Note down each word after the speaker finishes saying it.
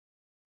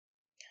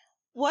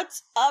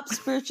What's up,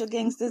 spiritual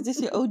gangsters? This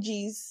is your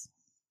OGs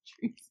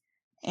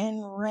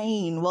and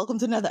Rain. Welcome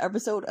to another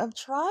episode of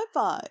Tribe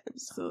Vibes.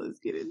 So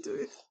let's get into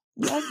it.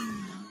 Yes.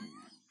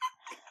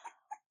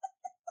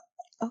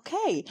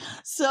 Okay,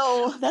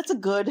 so that's a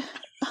good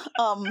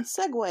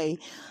segue.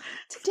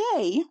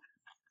 Today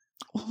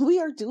we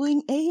are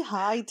doing a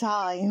high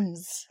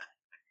times.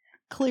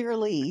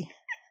 Clearly.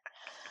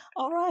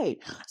 All right.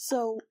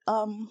 So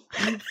oh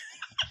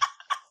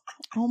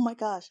my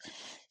gosh.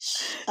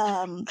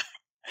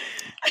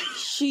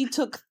 She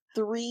took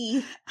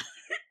 3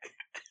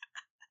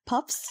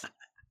 puffs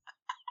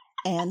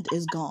and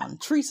is gone.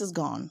 Treese is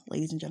gone,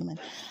 ladies and gentlemen.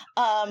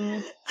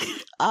 I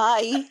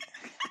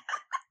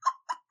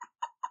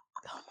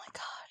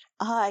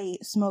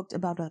smoked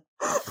about a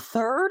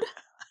third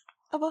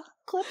of a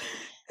clip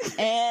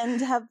and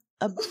have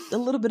a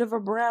little bit of a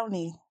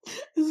brownie.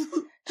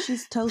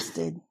 She's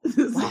toasted.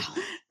 Wow.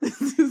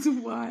 This is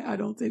why I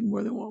don't take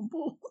more than one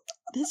bowl.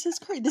 This is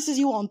crazy. This is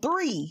you on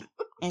 3,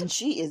 and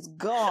she is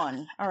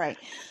gone. All right.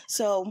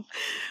 So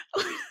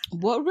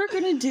what we're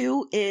going to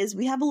do is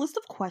we have a list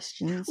of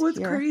questions. What's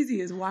here.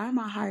 crazy is why am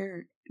I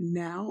higher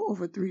now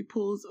over 3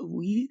 pulls of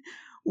weed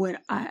when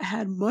I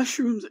had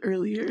mushrooms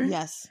earlier?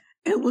 Yes.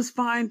 It was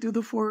fine through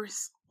the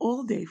forest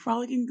all day,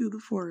 frolicking through the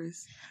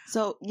forest.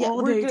 So yeah,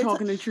 all day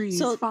talking to trees.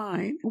 So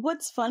fine.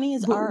 What's funny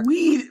is but our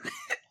weed.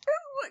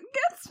 What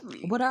gets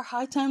me? What our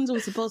high times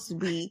was supposed to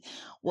be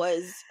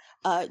was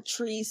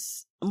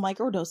Treese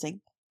microdosing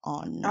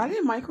on. I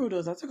didn't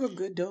microdose. I took a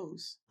good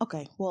dose.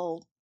 Okay,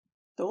 well,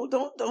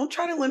 don't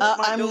try to limit my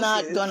I'm doses.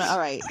 not gonna. All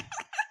right.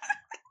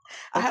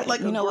 I had like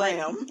a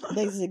gram.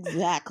 This is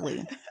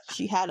exactly.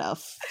 She had a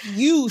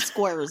few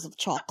squares of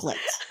chocolate.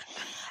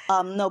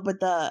 No, but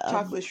the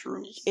chocolate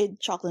shrooms.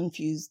 Chocolate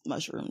infused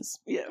mushrooms.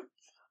 Yeah.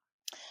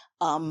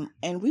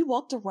 And we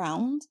walked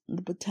around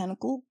the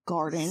botanical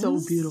gardens. So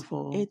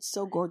beautiful. It's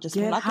so gorgeous.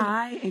 Get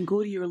high and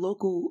go to your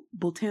local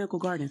botanical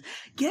gardens.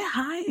 Get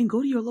high and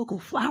go to your local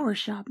flower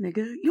shop,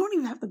 nigga. You don't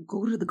even have to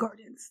go to the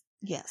gardens.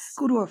 Yes.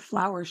 Go to a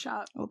flower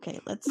shop. Okay,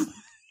 let's.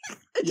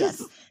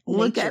 Yes.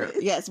 Look at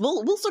it. Yes.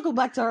 We'll circle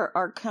back to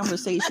our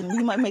conversation.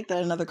 We might make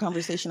that another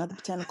conversation at the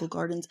botanical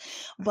gardens.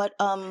 But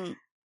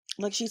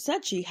like she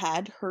said, she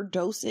had her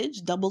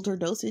dosage, doubled her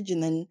dosage,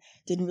 and then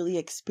didn't really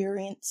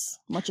experience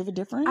much of a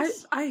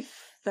difference. I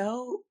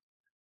felt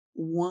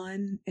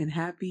one and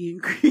happy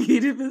and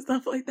creative and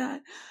stuff like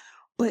that,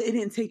 but it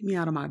didn't take me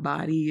out of my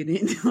body. It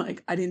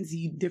didn't I didn't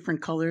see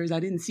different colors. I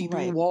didn't see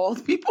through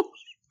walls. People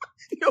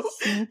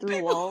seeing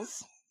through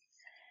walls.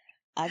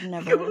 I've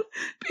never.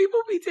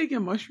 People be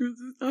taking mushrooms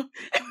and stuff,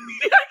 and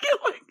I get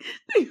like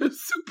they are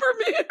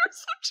Superman or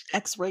some shit.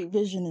 X-ray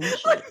vision and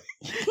shit. Like,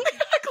 they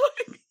act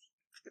like.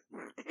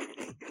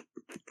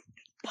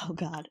 Oh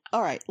God!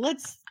 All right,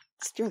 let's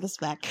steer this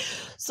back.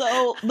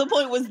 So the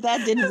point was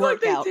that didn't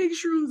work out. They take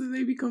shrooms and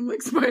they become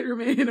like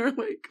Spider-Man or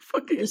like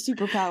fucking your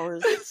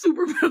superpowers,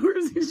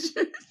 superpowers and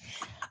shit.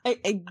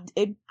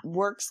 It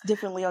works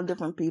differently on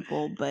different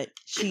people, but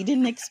she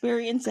didn't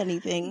experience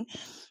anything.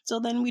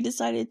 So then we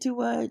decided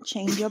to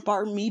change up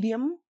our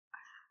medium,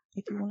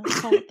 if you want to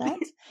call it that.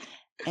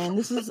 And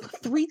this is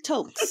 3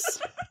 totes.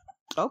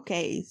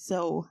 Okay,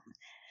 so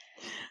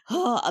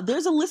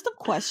there's a list of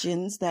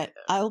questions that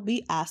I'll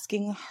be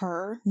asking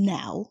her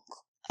now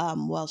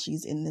while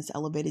she's in this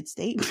elevated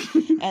state.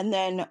 And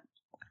then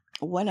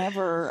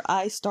whenever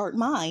I start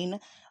mine,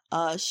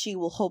 she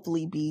will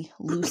hopefully be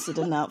lucid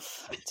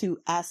enough to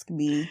ask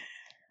me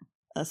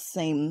the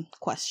same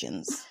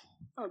questions.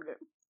 Okay.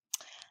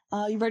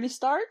 You ready to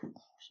start?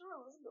 Sure,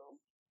 let's go.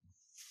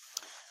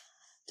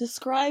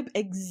 Describe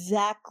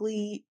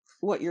exactly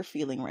what you're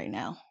feeling right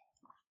now.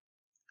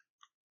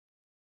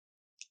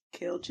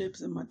 Kale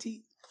chips in my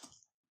teeth.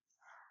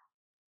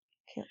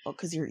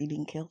 Because you're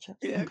eating kale chips?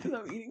 Yeah, because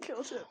I'm eating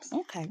kale chips.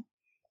 Okay.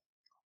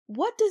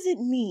 What does it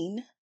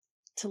mean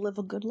to live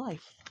a good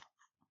life?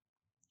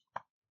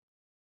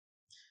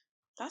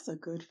 That's a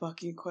good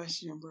fucking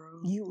question,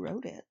 bro. You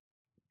wrote it.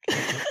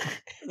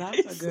 That's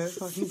a good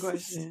fucking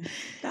question.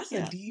 That's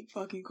a deep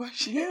fucking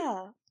question.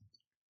 Yeah.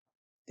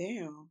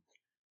 Damn.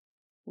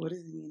 What does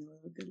it mean to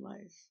live a good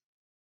life?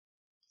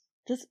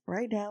 Just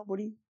right now, what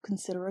do you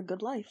consider a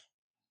good life?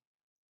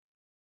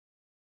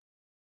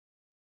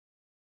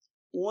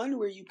 One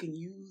where you can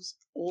use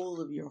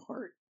all of your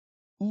heart.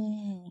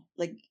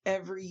 Like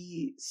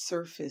every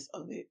surface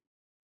of it.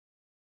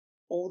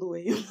 All the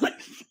way in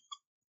life.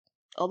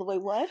 All the way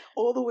what?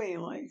 All the way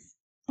in life.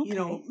 Okay. You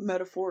know,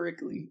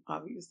 metaphorically,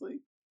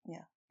 obviously.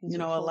 Yeah. You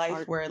know, a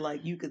life where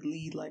like you could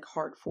lead like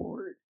heart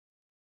forward.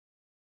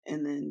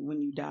 And then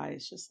when you die,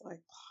 it's just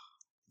like,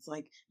 it's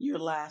like your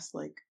last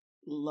like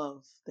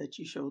love that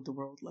you showed the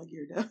world, like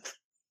your death.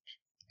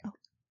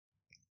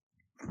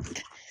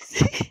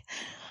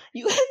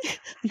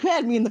 You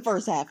had me in the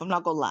first half, I'm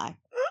not gonna lie.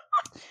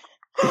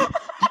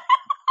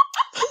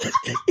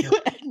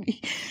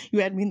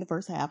 You had me in the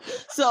first half.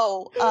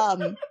 So,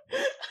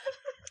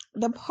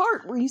 the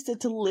part where you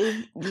said to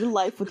live your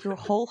life with your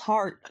whole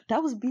heart,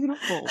 that was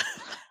beautiful.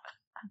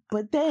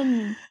 But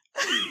then,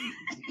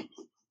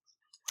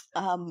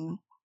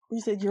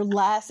 You said your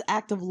last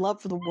act of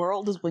love for the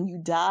world is when you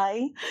die?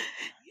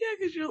 Yeah,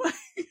 because you're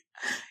like,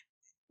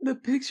 the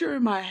picture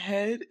in my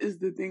head is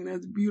the thing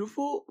that's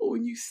beautiful, but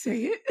when you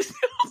say it,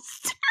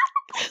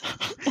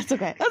 That's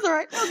okay. That's all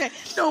right. Okay.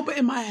 No, but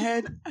in my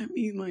head, I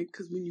mean, like,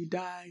 because when you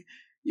die,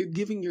 you're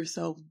giving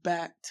yourself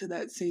back to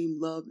that same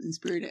love and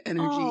spirit and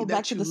energy back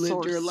that to you the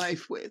lived your source.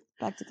 life with.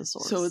 Back to the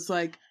source. So it's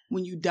like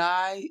when you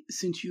die,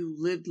 since you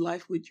lived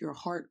life with your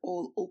heart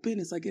all open,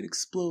 it's like it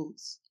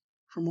explodes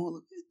from all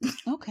of it.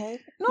 Okay.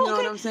 No, You know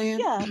okay. what I'm saying?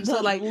 Yeah. So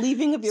The like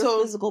leaving of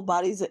your physical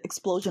body is an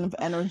explosion of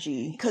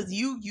energy. because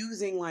you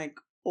using like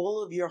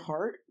all of your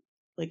heart,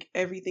 like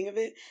everything of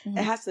it,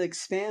 it has to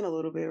expand a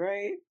little bit,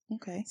 right?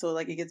 Okay. So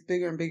like it gets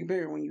bigger and bigger and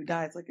bigger. When you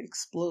die, it's like it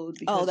explodes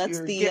because that's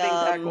you're the, giving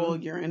back all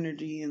your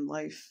energy and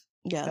life.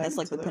 Yeah, back that's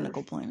like into the the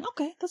pinnacle earth. point.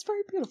 Okay, that's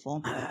very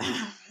beautiful.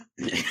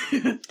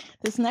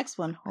 This next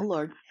one, oh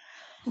Lord.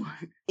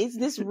 Is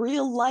this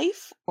real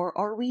life or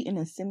are we in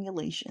a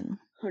simulation?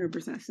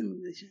 100%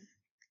 simulation.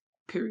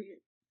 Period.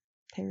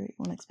 Period. You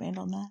want to expand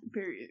on that?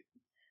 Period.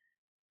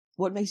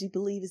 What makes you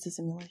believe it's a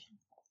simulation?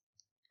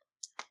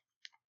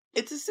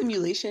 It's a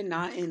simulation,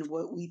 not in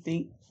what we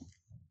think.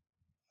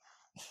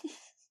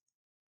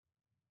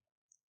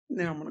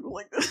 Then I'm gonna go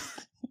like this.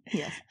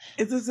 Yes.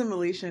 It's a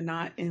simulation,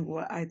 not in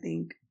what I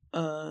think.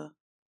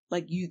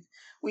 Like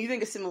when you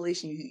think of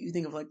simulation, you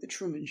think of like the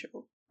Truman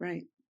Show,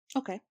 right?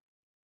 Okay.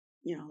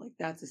 You know, like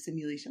that's a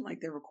simulation. Like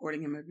they're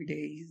recording him every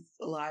day he's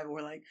alive,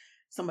 or like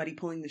somebody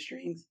pulling the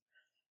strings.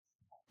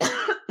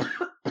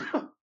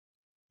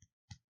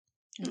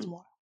 There's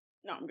more.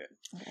 No, I'm good.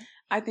 Okay.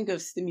 I think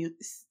of stimulation.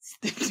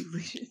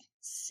 Simulation.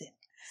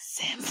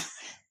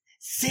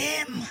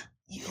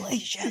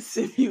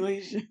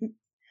 Simulation.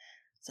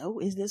 So,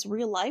 is this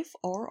real life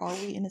or are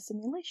we in a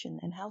simulation,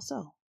 and how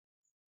so?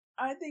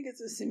 I think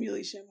it's a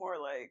simulation more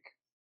like,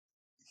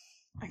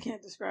 I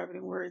can't describe it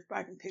in words, but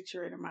I can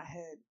picture it in my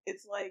head.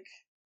 It's like,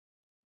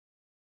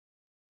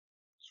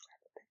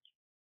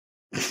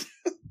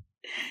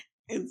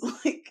 it's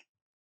like,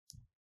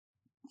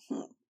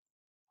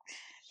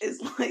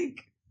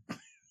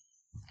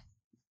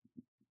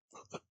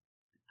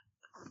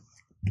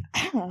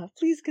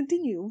 Please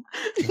continue.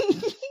 This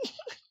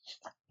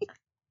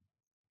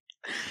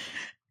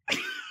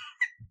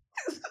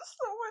is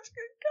so much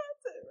good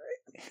content, right?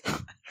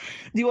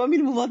 Do you want me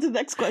to move on to the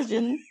next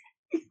question?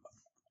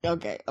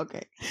 Okay.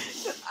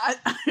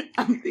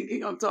 I'm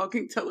thinking I'm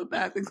talking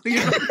telepathically.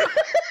 I said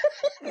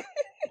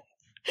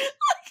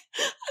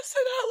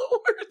hella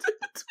words in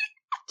between.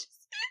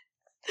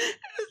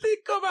 As they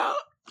come out.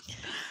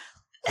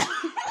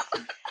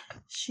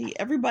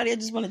 Everybody, I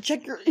just want to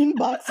check your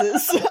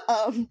inboxes.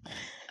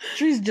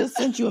 Trees just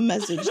sent you a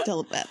message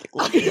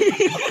telepathically.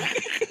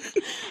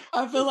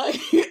 I feel like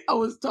I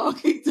was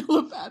talking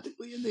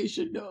telepathically and they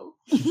should know.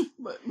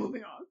 But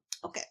moving on.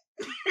 Okay.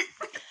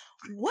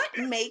 What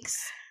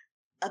makes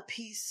a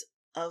piece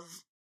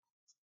of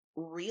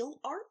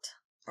real art?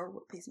 Or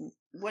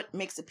what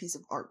makes a piece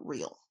of art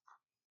real?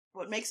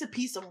 What makes a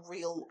piece of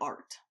real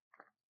art?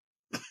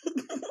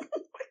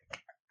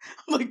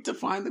 Like,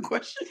 define the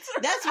question.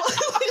 That's what.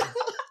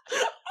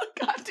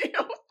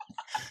 Goddamn.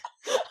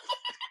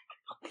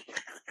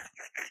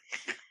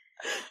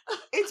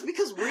 It's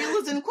because real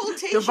is in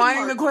quotation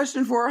Defining marks. the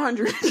question for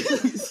 100.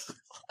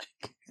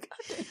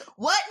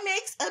 What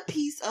makes a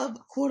piece of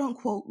quote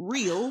unquote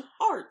real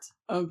art?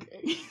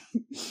 Okay.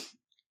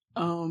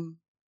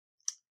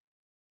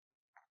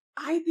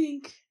 I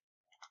think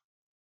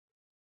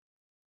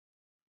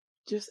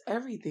just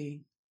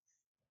everything.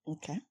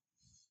 Okay.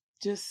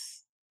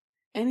 Just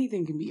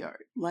anything can be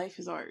art. Life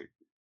is art.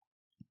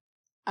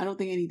 I don't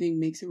think anything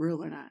makes it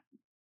real or not.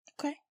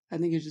 Okay. I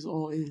think it just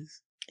all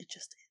is. It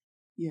just is.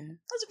 Yeah.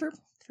 That's a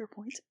fair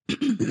point.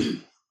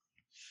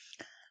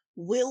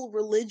 Will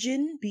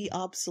religion be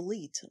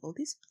obsolete? Oh,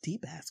 these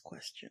deep ass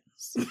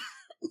questions. I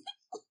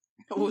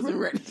wasn't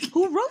ready.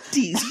 Who wrote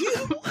these?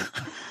 You?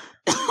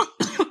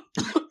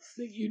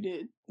 You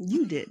did.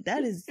 You did.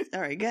 That is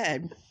all right. Go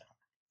ahead.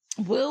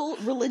 Will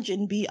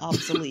religion be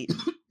obsolete?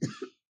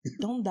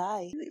 Don't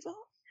die.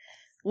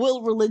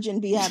 Will religion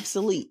be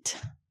obsolete?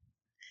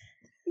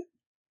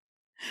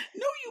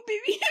 No, you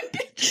baby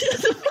bitch.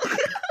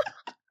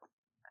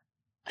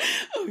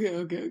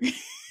 Okay.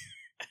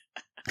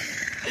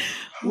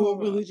 Will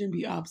religion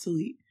be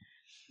obsolete?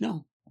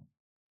 No.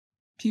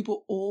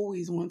 People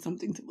always want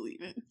something to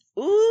believe in.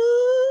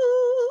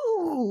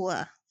 Ooh.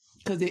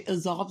 Because it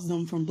absolves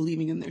them from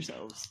believing in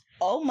themselves.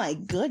 Oh my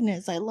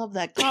goodness, I love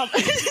that comment.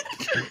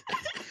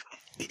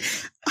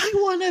 I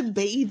want to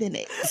bathe in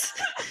it.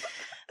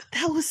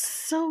 That was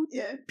so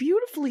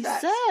beautifully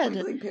said.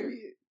 Blank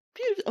period.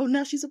 Oh,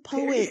 now she's a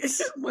poet.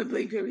 Point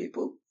blank period.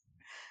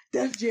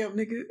 Def Jam,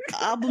 nigga.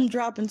 Album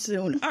dropping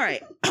soon. All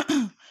right.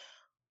 I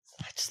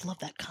just love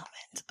that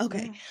comment.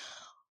 Okay.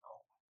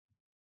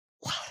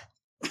 What?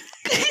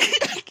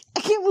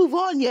 I can't move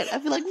on yet. I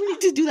feel like we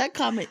need to do that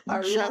comment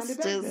justice.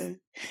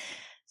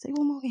 Say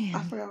one more again.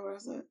 I forgot what I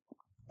said.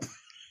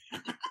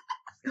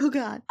 Oh,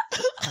 God.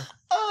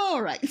 All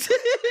right.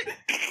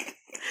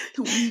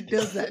 Weed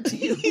does that to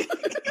you.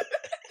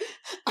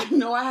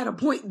 No, I had a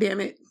point, damn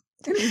it.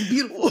 And it's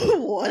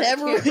beautiful.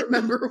 Whatever. I can't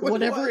remember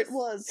whatever it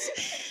was.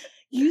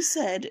 You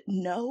said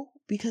no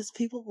because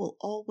people will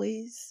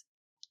always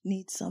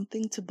need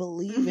something to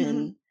believe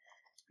in.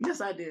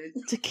 Yes, I did.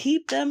 To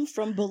keep them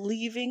from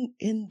believing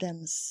in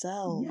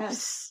themselves.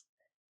 Yes.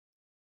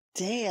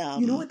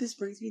 Damn. You know what this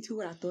brings me to?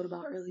 What I thought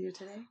about earlier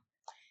today?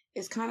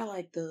 It's kind of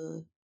like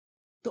the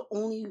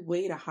only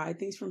way to hide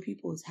things from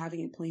people is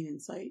having it plain in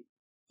sight.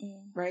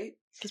 Right?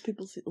 Because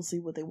people will see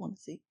what they want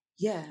to see.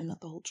 Yeah. And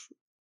not the whole truth.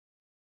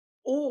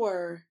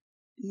 Or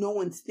no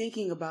one's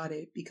thinking about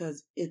it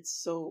because it's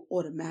so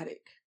automatic.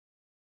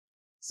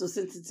 So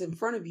since it's in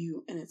front of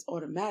you and it's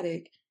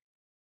automatic,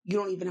 you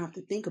don't even have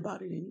to think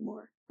about it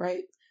anymore,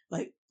 right?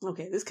 Like,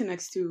 okay, this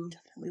connects to...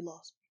 Definitely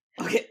lost.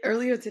 Okay,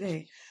 earlier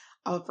today,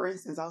 for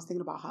instance, I was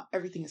thinking about how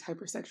everything is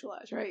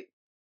hypersexualized, right?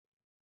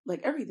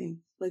 Like everything.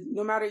 Like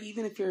no matter,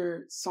 even if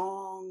your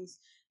songs,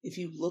 if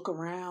you look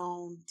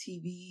around,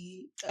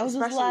 TV... I was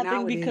just laughing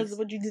nowadays, because of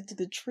what you did to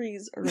the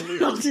trees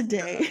earlier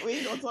today. We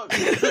ain't gonna talk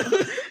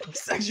about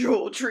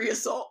sexual tree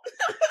assault.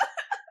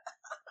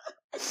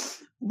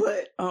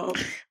 But,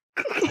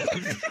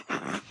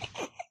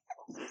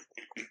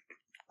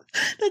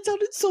 that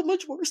sounded so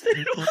much worse than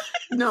it was.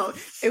 No,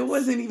 it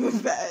wasn't even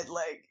bad.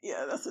 Like,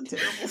 yeah, that's a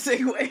terrible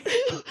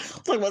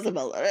segue. Talk about something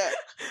else.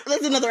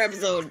 That's another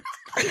episode.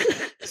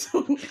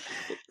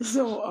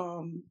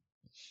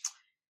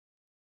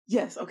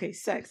 Yes, okay,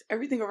 sex.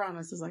 Everything around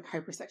us is like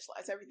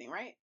hypersexualized. Everything,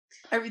 right?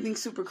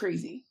 Everything's super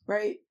crazy,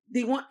 right?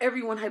 They want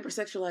everyone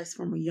hypersexualized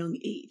from a young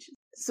age.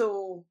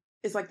 So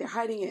it's like they're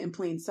hiding it in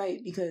plain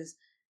sight because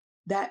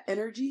that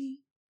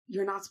energy,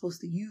 you're not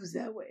supposed to use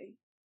that way.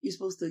 You're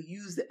supposed to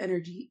use the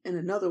energy in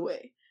another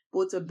way.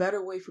 But it's a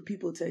better way for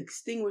people to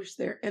extinguish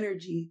their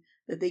energy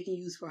that they can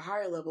use for a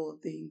higher level of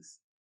things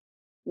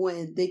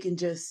when they can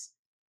just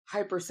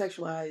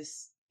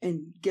hypersexualize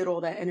and get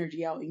all that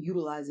energy out and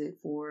utilize it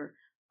for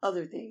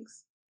other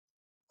things.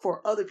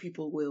 For other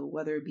people will,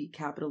 whether it be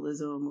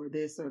capitalism or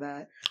this or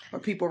that, or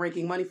people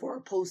making money for,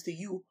 opposed to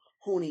you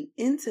honing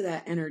into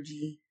that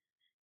energy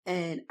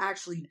and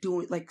actually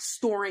doing, like,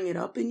 storing it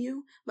up in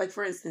you. Like,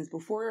 for instance,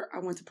 before I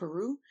went to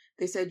Peru,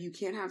 they said you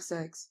can't have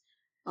sex,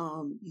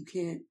 you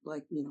can't,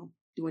 like, you know,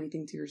 do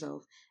anything to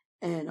yourself,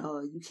 and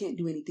you can't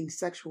do anything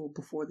sexual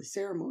before the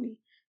ceremony,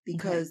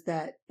 because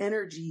that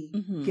energy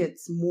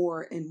gets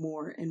more and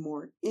more and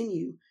more in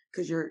you,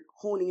 because you're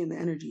honing in the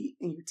energy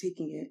and you're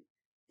taking it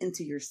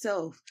into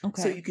yourself,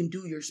 so you can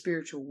do your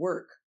spiritual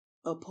work,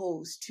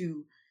 opposed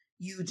to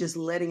you just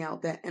letting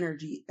out that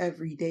energy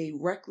every day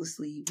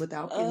recklessly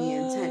without any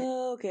intent.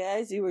 Okay,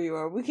 I see where you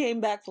are. We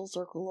came back full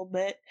circle a little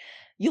bit.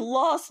 You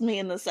lost me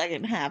in the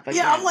second half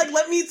again. Yeah, I'm like,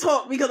 let me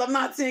talk because I'm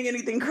not saying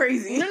anything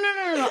crazy. No.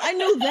 I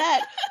knew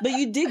that, but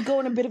you did go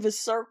in a bit of a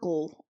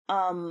circle.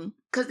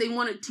 Because they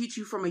want to teach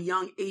you from a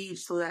young age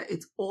so that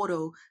it's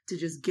auto to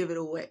just give it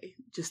away,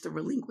 just to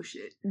relinquish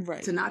it,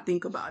 right? To not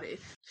think about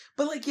it.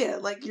 But like, yeah,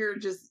 like you're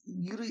just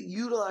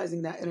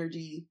utilizing that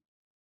energy.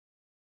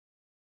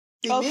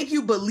 They make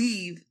you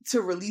believe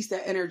to release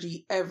that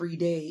energy every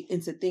day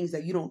into things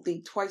that you don't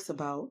think twice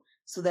about,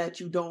 so that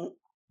you don't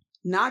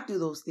not do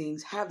those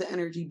things, have the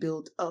energy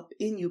build up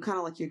in you, kind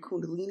of like your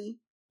Kundalini.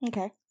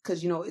 Okay.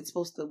 Because, you know, it's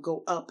supposed to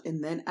go up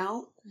and then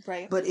out.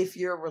 Right. But if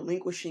you're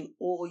relinquishing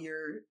all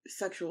your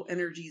sexual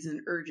energies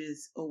and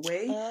urges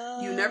away,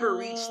 you never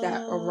reach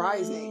that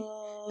arising.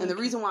 And the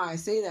reason why I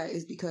say that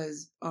is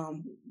because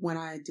when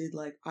I did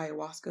like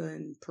ayahuasca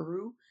in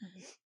Peru,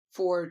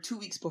 for 2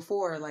 weeks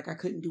before, like I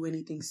couldn't do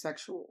anything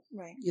sexual.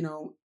 Right. You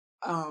know,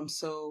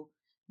 so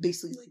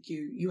basically like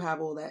you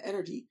have all that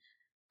energy.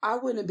 I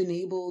wouldn't have been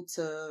able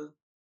to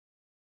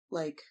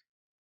like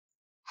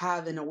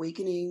have an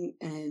awakening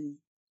and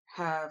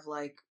have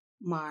like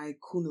my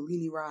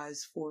Kundalini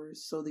rise for,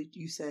 so that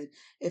you said,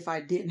 if I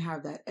didn't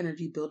have that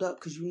energy build up,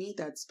 because you need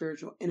that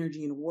spiritual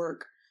energy and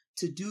work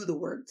to do the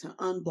work, to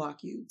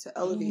unblock you, to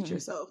elevate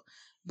yourself.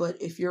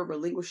 But if you're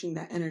relinquishing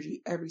that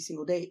energy every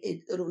single day,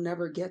 it'll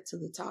never get to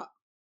the top.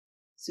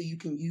 So you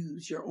can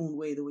use your own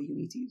way the way you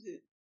need to use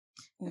it.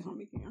 I don't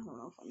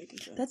know if I'm making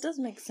sense. That does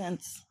make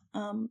sense.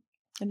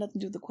 Had nothing to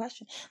do with the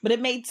question, but it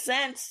made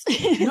sense.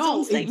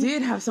 No, it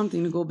did have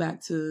something to go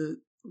back to.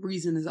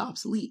 Reason is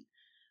obsolete.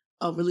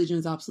 Religion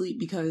is obsolete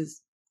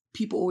because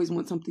people always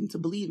want something to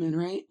believe in,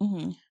 right?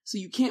 So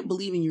you can't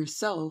believe in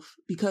yourself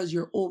because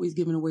you're always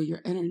giving away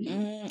your energy.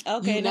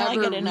 Okay, you now I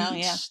never get it now.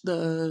 reach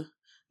Yeah,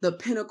 the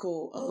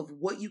pinnacle of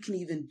what you can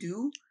even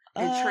do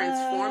and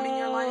transform in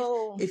your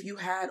life if you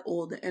had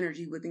all the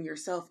energy within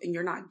yourself and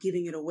you're not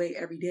giving it away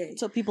every day.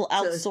 So people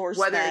outsource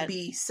whether it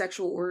be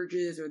sexual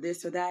urges or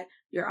this or that,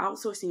 you're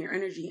outsourcing your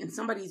energy, and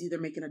somebody's either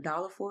making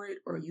 $1 for it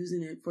or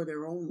using it for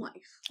their own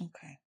life.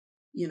 Okay.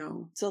 You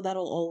know, so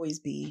that'll always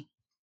be.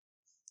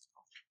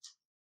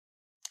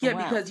 Yeah,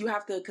 because you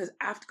have to,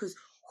 because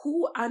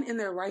who in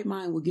their right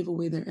mind will give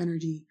away their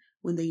energy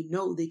when they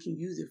know they can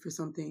use it for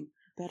something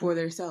for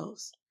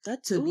themselves?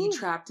 Be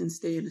trapped and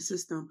stay in the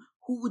system.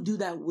 Who would do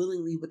that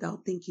willingly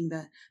without thinking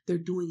that they're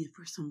doing it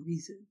for some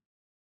reason?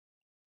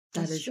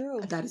 That's true.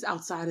 That is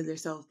outside of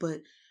themselves.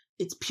 But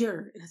it's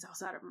pure and it's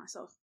outside of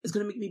myself. It's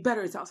going to make me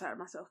better. It's outside of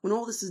myself. When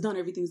all this is done,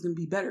 everything's going to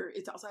be better.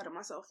 It's outside of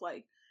myself.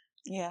 Like,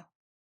 yeah,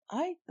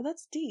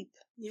 that's deep.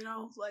 you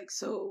know, like,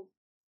 so,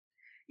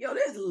 yo,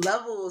 there's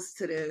levels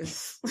to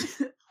this.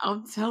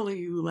 I'm telling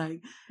you,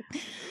 like,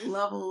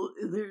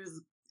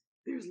 there's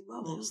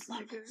levels.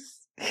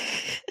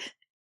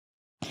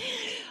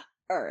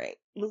 All right,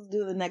 let's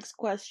do the next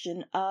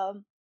question.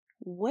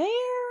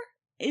 Where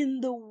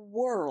in the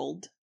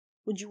world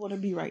would you want to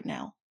be right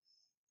now?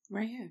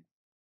 Right here.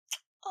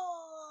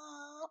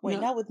 Wait,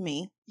 No. not with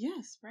me.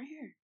 Yes, right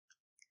here.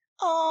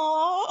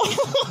 Oh.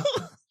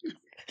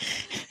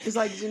 It's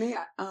like Janae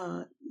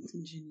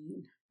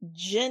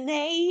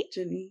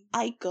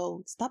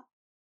Aiko. Stop.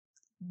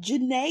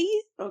 Janae?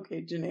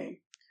 Okay, Janae.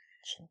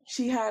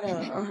 She had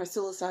on her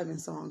psilocybin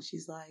song,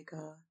 she's like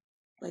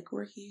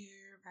we're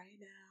here right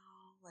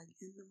now, like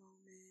in the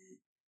moment.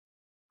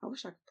 I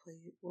wish I could play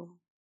it. Well,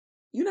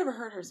 you never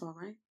heard her song,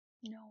 right?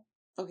 No.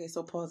 Okay,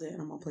 so pause it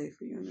and I'm gonna play it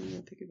for you and then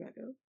we'll pick it back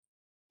up.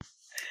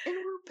 And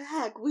we're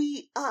back.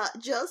 We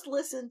just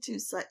listened to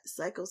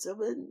psilocybin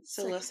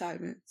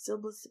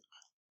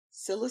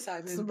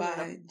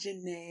by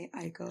Janae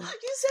Aiko.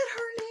 You said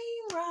her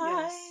name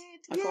right. Yes.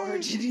 I call her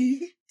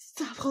Janine.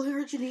 Stop calling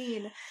her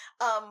Janine.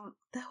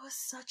 That was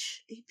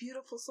such a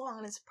beautiful song,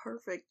 and it's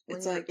perfect when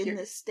it's like in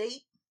this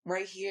state.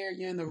 Right here,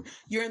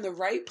 you're in the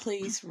right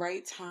place,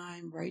 right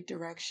time, right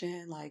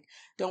direction. Like,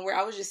 don't worry.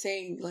 I was just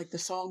saying, like, the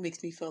song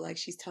makes me feel like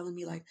she's telling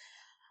me, like,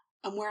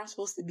 I'm where I'm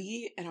supposed to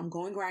be and I'm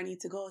going where I need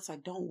to go. It's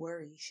like, don't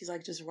worry. She's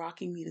like just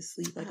rocking me to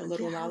sleep, like a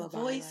little lullaby.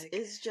 Her voice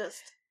is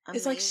just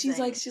amazing. It's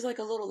like she's like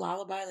a little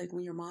lullaby, like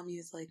when your mommy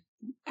is like,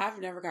 I've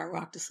never got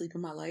rocked to sleep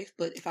in my life,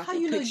 but if I could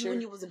picture, know you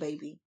when you was a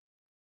baby,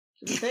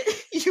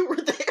 you were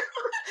there.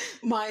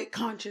 My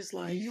conscious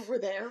life, you were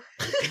there.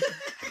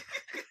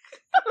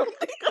 I don't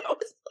think I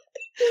was.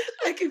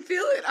 I can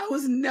feel it. I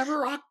was never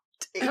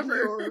rocked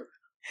ever.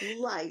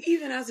 Life,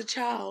 even as a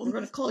child. We're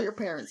gonna call your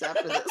parents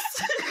after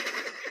this.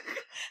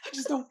 I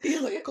just don't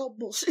feel it. Call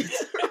bullshit.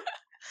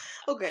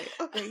 Okay,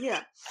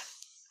 yeah.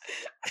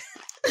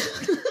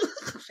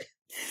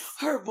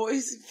 Her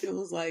voice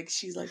feels like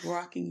she's like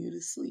rocking you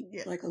to sleep,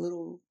 like a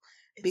little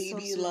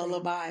baby so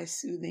lullaby,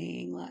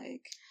 soothing.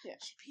 Like, yeah,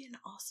 she'd be an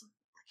awesome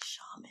like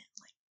shaman.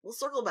 Like, we'll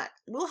circle back.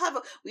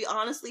 We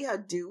honestly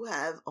do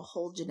have a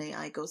whole Janae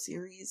Aiko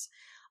series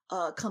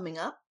coming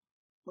up.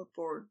 Look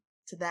forward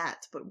to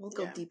that, but we'll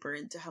go deeper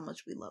into how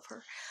much we love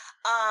her.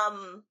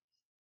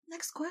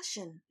 Next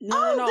question.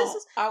 No.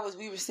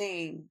 We were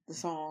saying the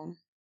song.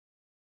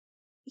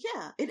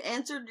 Yeah, it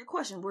answered your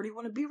question. Where do you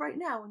want to be right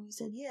now? And you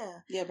said, yeah.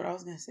 Yeah, but I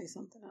was going to say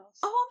something else.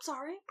 Oh, I'm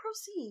sorry.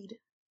 Proceed.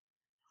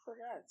 I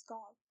forgot. It's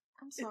gone.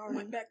 I'm sorry. It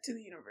went back to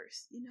the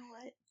universe. You know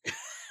what?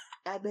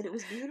 I bet it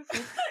was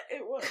beautiful.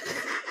 It was.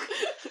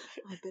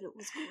 I bet it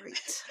was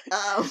great.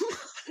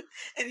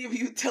 Any of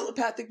you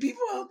telepathic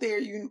people out there,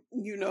 you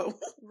know.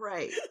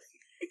 Right.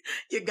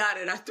 You got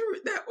it. I threw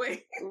it that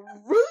way.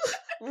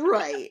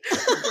 Right.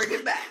 Bring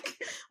it back.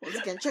 Once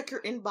again, check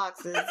your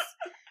inboxes.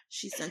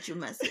 She sent you a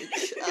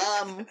message.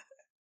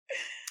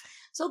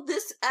 So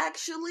this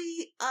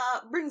actually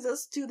brings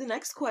us to the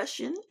next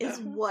question is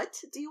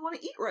what do you want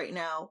to eat right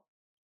now?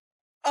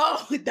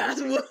 Oh, that's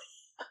what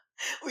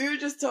we were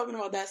just talking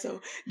about that.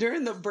 So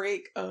during the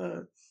break,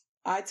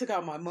 I took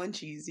out my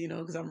munchies,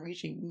 because I'm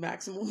reaching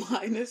maximum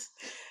highness.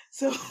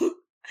 So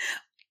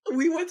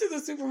we went to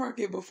the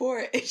supermarket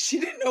before and she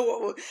didn't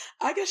know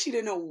I guess she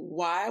didn't know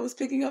why I was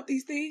picking up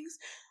these things.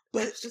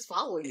 But it's just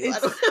following you. I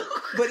don't know.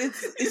 But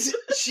it's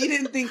she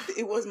didn't think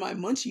it was my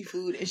munchie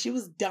food, and she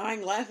was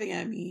dying laughing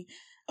at me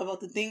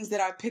about the things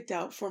that I picked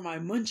out for my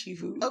munchie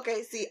food.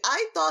 Okay, see,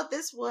 I thought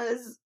this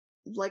was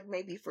like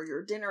maybe for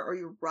your dinner or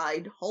your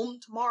ride home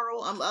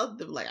tomorrow. I'm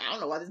like, I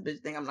don't know why this bitch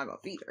think I'm not gonna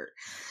feed her,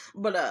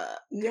 but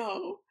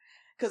no,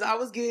 because I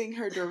was getting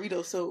her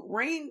Doritos. So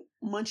Rain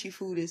munchie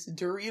food is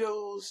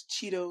Doritos,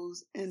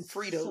 Cheetos, and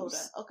Fritos. Soda.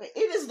 Okay,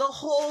 it is the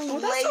whole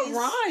Lay's. That's a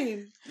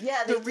rhyme.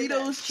 Yeah,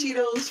 Doritos,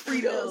 Cheetos,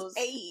 Fritos.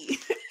 Hey.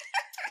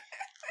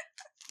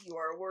 You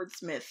are a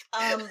wordsmith.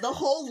 The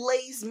whole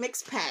Lay's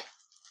mix pack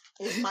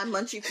is my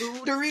munchie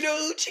food.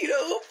 Doritos,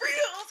 Cheetos,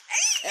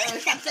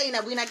 Fritos. Stop saying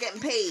that. We're not getting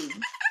paid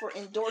for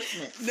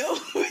endorsements. No,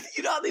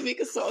 you know how they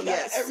make a song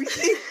out of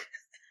everything.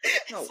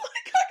 No.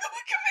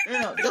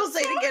 No, don't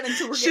say it again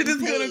until we're getting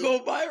paid. Shit is gonna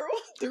go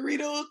viral.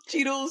 Doritos,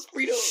 Cheetos,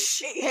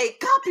 Fritos. Hey,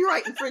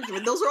 copyright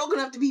infringement. Those are all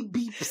gonna have to be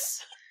beeps.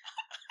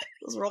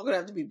 Those are all gonna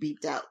have to be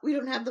beeped out. We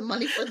don't have the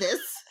money for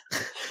this.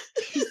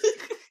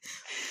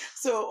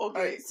 So, okay,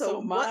 right, so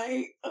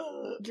my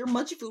your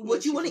munchie food,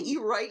 what you want to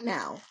eat right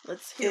now?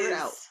 Let's hear it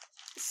out.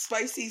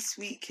 Spicy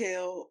sweet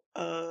kale.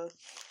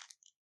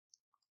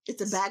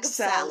 It's a bag of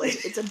salad.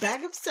 It's a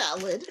bag of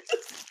salad.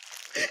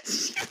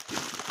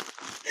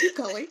 Keep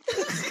going.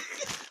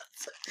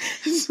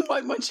 This is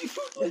my munchie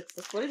food.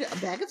 That's what it is. A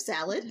bag of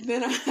salad.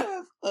 Then I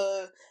have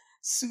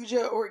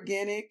Suja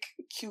organic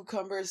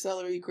cucumber,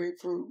 celery,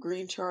 grapefruit,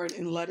 green chard,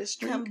 and lettuce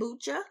drink.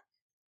 Kombucha?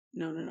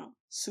 No.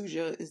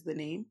 Suja is the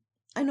name.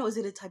 I know. Is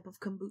it a type of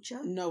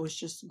kombucha? No, it's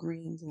just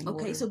greens and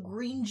Okay, water. so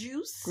green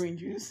juice. Green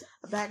juice.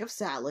 A bag of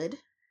salad.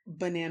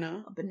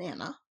 Banana. A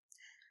banana.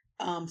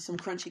 Some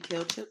crunchy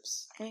kale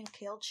chips. And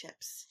kale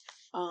chips.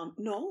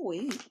 No,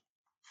 wait.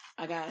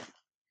 I got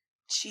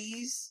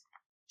cheese,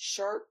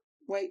 sharp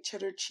white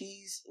cheddar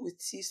cheese with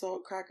sea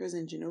salt crackers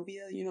and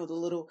Genovia. You know, the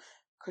little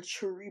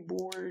charcuterie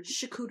board.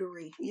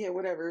 Charcuterie. Yeah,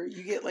 whatever.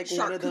 You get like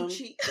one of them.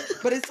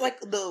 But it's like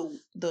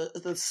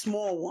the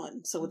small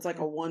one. So it's like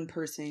a one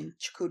person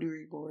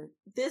charcuterie board.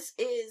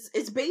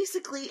 It's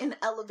basically an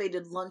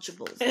elevated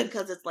Lunchables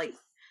because it's like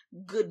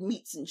good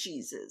meats and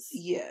cheeses.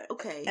 Yeah.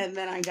 Okay. And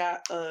then I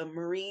got a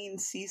marine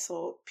sea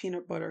salt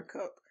peanut butter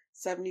cup,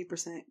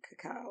 70%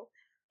 cacao.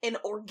 An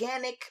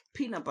organic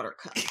peanut butter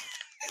cup.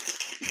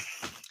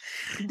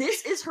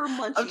 This is her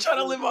munchie. I'm trying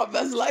to live my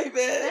best life, man.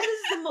 That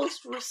is the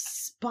most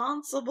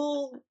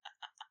responsible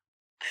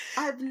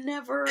I've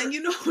never and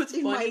you know what's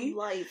in funny?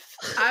 my life.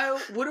 I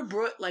would have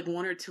brought like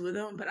one or two of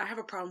them, but I have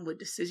a problem with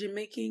decision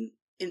making.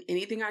 In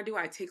anything I do,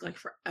 I take like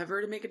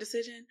forever to make a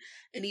decision.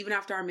 And even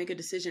after I make a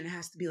decision, it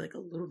has to be like a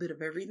little bit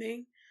of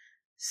everything.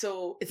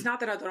 So it's not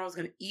that I thought I was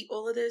going to eat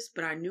all of this,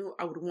 but I knew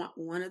I would want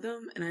one of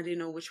them. And I didn't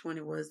know which one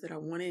it was that I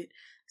wanted.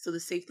 So the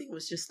safe thing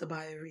was just to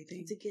buy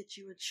everything. To get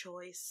you a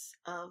choice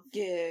of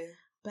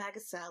bag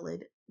of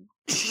salad,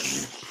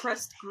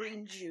 pressed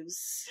green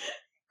juice.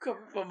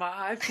 Coming from my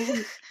high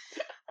food.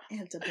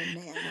 And a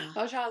banana.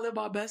 I'm trying to live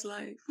my best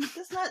life.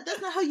 That's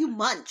not how you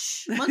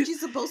munch.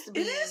 Munchie's supposed to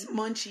be. It is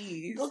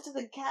munchies. Go to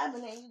the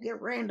cabinet and you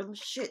get random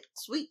shit.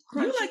 Sweet,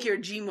 crunchy. You like your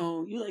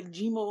Gmo. You like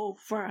Gmo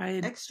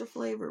fried. Extra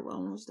flavor.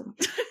 Well, most of them.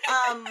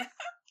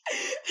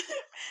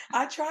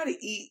 I try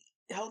to eat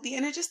healthy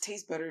and it just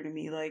tastes better to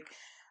me. Like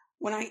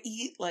when I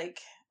eat like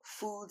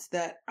foods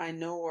that I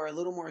know are a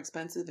little more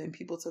expensive and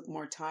people took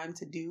more time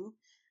to do,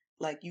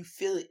 like you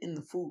feel it in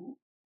the food.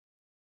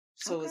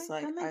 So it's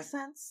like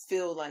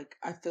feel like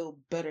I feel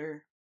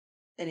better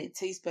and it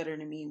tastes better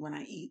to me when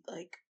I eat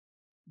like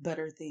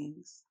better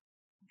things.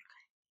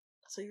 Okay.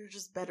 So you're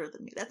just better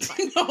than me. That's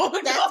fine. No,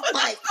 that's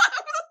fine.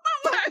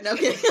 No, I'm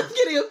kidding.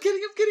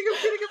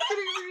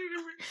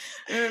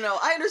 No.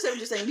 I understand what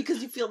you're saying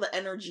because you feel the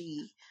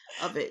energy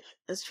of it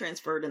is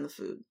transferred in the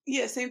food.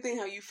 Yeah, same thing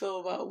how you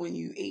feel about when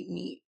you ate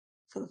meat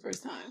for the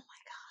first time. Oh my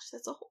gosh,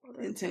 that's a whole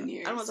other in 10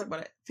 years. I don't want to talk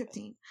about it.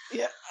 15.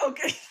 Yeah,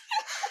 okay.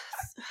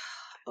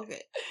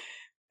 Okay.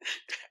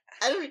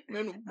 I don't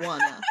even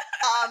wanna.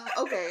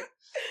 Okay.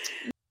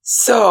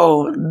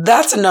 So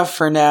that's enough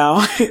for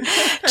now.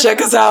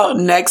 Check us out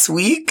next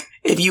week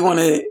if you want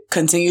to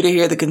continue to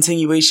hear the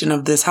continuation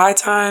of this High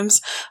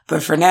Times.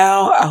 But for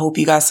now, I hope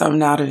you got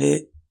something out of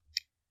it.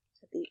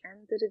 At the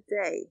end of the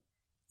day,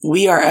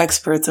 we are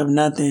experts of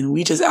nothing.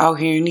 We just out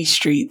here in these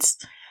streets.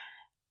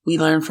 We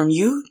learn from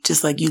you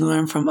just like you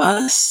learn from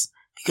us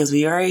because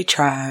we are a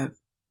tribe.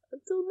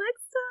 Until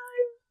next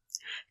time.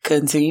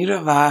 Continue to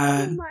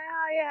vibe. My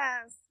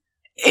high ass.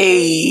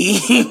 Hey.